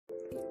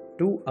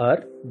to our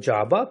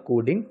Java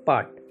coding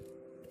part.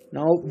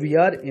 Now we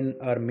are in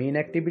our main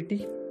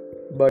activity,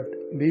 but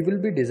we will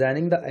be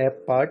designing the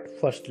app part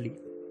firstly.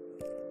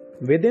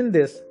 Within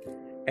this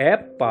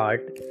app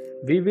part,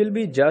 we will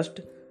be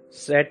just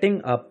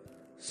setting up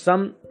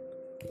some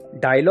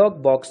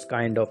dialog box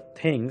kind of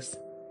things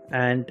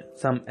and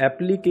some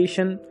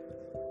application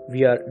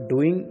we are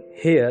doing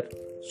here,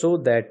 so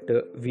that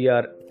we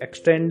are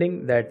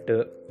extending that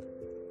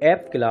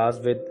app class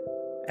with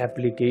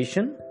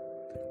application,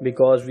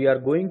 because we are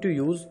going to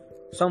use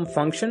some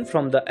function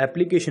from the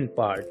application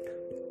part.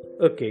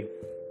 Okay,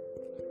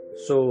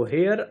 so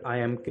here I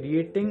am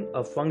creating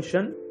a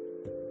function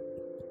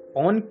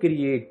on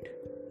create.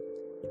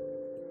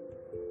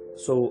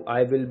 So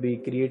I will be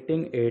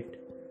creating it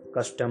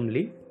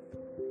customly,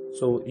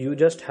 so you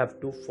just have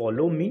to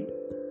follow me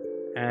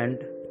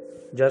and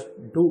just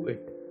do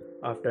it.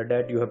 After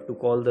that you have to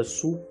call the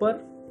super,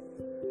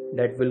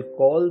 that will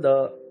call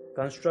the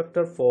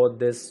constructor for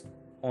this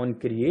on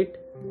create,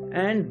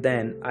 and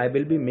then I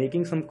will be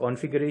making some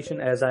configuration.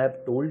 As I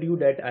have told you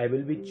that I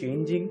will be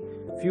changing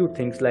few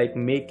things, like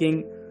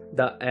making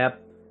the app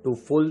to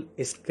full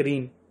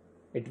screen.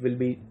 It will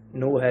be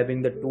no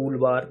having the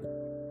toolbar,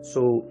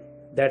 so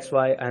that's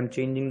why I'm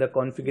changing the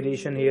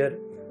configuration here.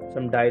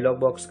 Some dialog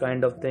box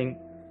kind of thing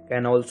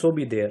can also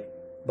be there,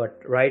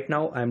 but right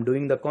now I'm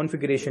doing the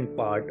configuration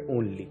part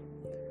only.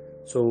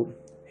 So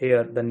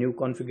here the new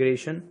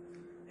configuration,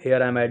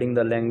 here I'm adding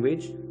the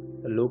language,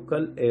 the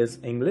local is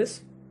English,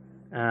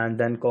 and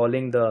then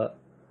calling the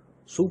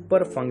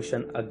super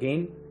function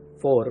again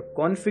for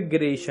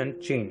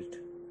configuration changed.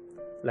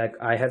 Like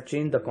I have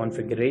changed the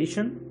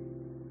configuration,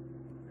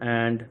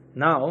 and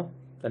now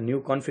the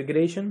new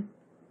configuration.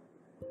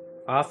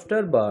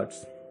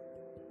 Afterwards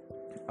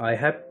I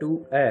have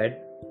to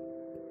add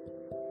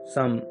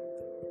some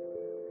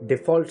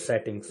default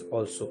settings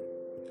also,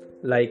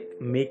 like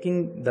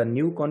making the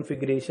new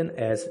configuration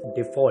as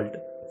default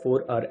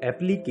for our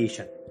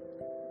application.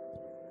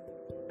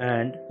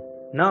 And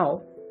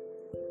now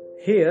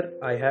here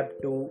I have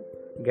to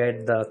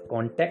get the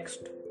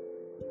context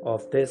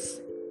of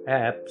this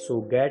app,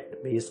 so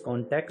get base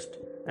context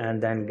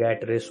and then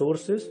get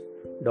resources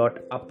dot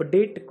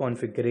update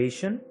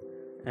configuration,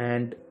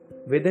 and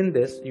within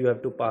this you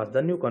have to pass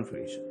the new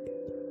configuration.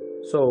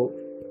 So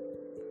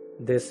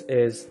this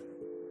is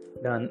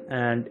done,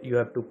 and you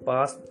have to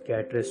pass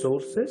get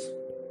resources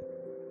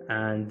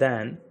and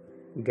then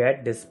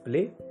get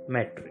display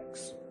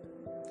metrics.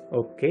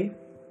 Okay,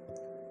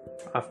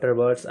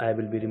 afterwards I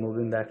will be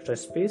removing the extra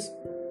space,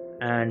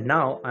 and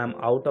now I am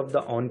out of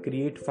the on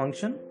create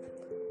function,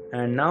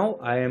 and now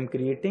I am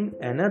creating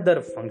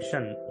another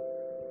function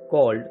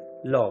called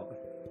log.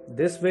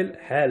 This will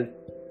help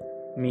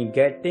me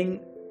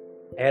getting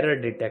error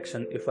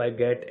detection. If I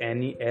get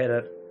any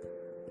error,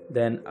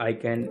 then I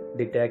can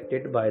detect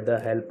it by the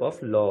help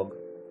of log.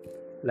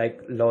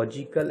 Like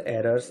logical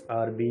errors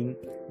are being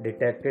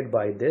detected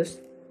by this.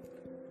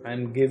 I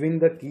am giving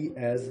the key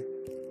as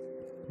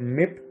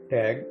mip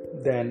tag,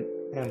 then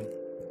m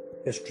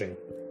string.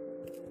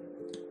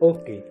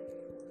 Okay,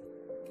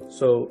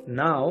 so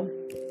now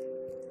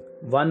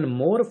one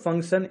more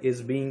function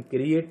is being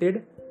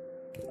created.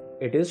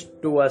 It is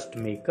toast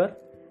maker.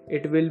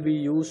 It will be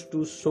used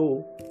to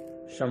show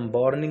some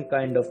warning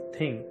kind of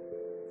thing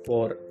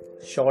for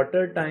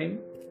shorter time,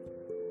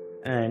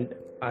 and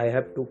I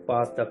have to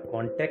pass the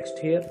context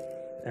here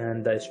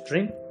and the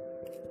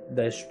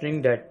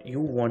string that you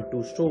want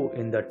to show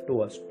in the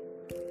toast.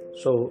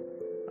 So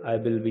I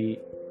will be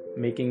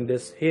making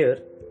this here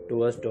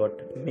toast dot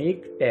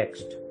make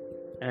text,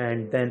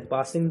 and then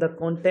passing the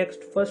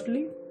context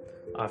firstly,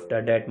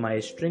 after that my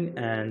string,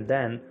 and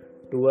then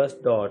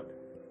toast dot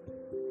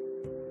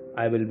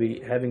I will be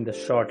having the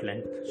short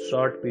length,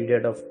 short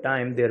period of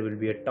time there will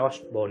be a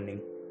toast warning,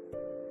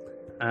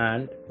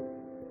 and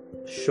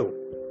show.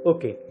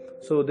 Okay,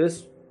 so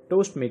this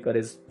toast maker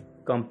is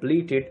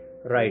completed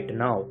right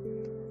now.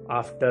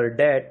 After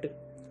that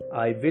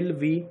I will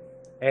be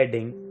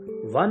adding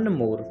one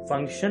more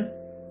function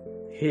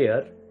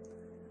here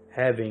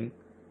having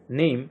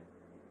name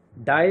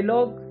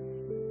Dialog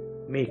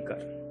Maker.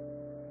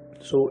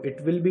 So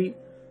it will be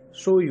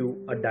show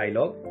you a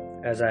dialog,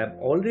 as I have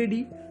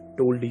already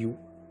told you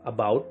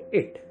about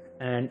it,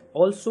 and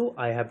also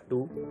I have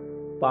to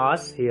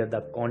pass here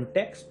the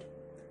context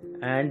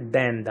and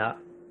then the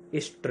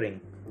string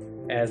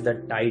as the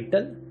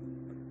title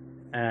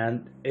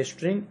and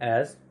string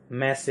as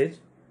message.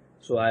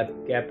 So I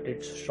have kept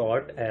it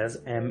short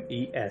as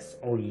MES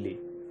only.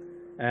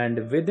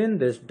 And within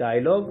this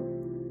dialog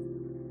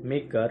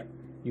maker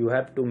you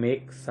have to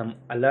make some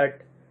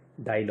alert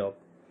dialog.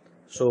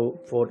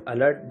 So for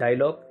alert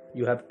dialog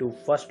you have to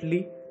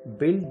firstly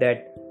build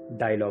that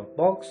dialog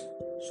box.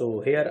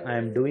 So here I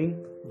am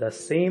doing the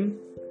same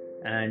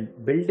and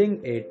building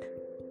it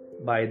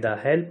by the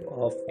help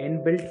of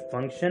inbuilt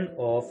function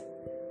of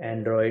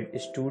Android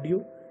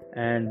Studio,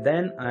 and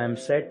then I am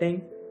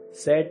setting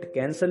set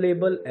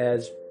cancelable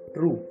as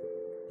true.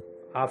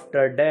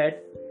 After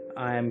that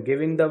I am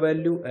giving the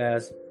value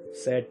as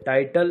set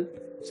title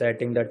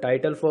setting the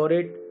title for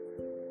it,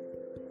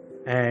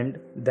 and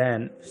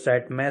then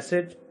set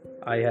message.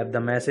 I have the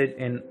message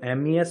in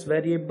MES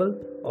variable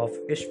of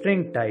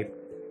string type,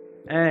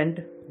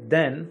 and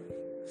then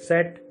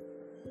set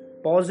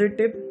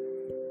positive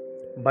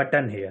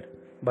button here,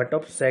 but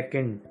of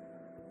second.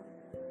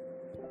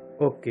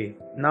 Okay,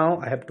 now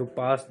I have to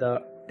pass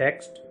the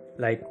text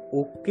like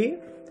OK,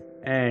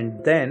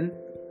 and then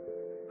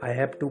I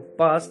have to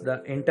pass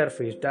the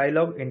interface,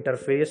 dialog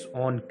interface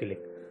on click,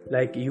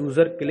 like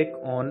user click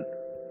on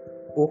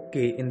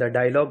OK in the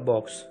dialog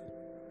box,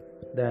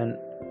 then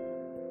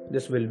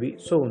this will be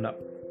shown up,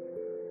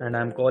 and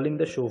I'm calling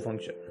the show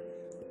function.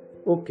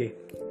 Okay,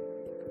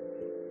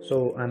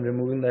 so I'm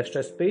removing the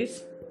extra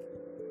space.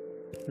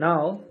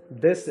 Now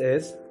this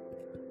is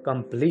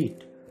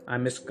complete.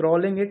 I'm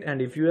scrolling it,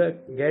 and if you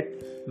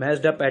get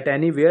messed up at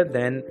anywhere,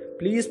 then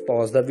please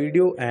pause the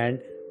video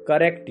and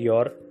correct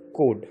your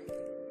code.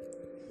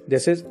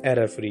 This is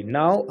error free.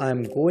 Now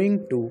I'm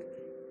going to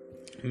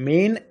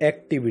main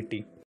activity.